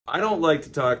I don't like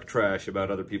to talk trash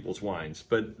about other people's wines,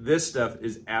 but this stuff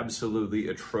is absolutely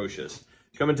atrocious.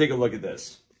 Come and take a look at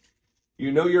this.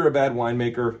 You know you're a bad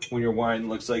winemaker when your wine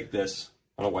looks like this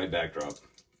on a white backdrop.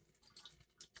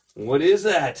 What is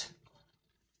that?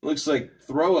 Looks like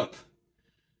throw up.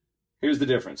 Here's the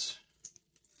difference.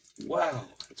 Wow,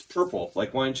 it's purple,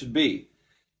 like wine should be.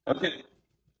 Okay.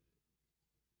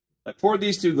 I poured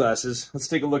these two glasses. Let's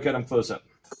take a look at them close up.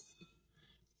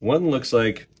 One looks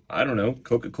like, I don't know,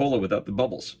 Coca-Cola without the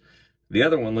bubbles. The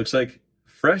other one looks like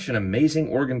fresh and amazing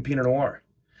Oregon Pinot Noir.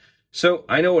 So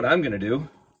I know what I'm going to do.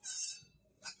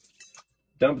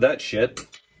 Dump that shit.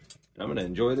 I'm going to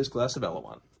enjoy this glass of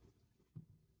Ellawan.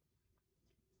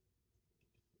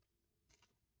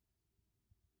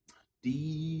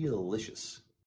 Delicious.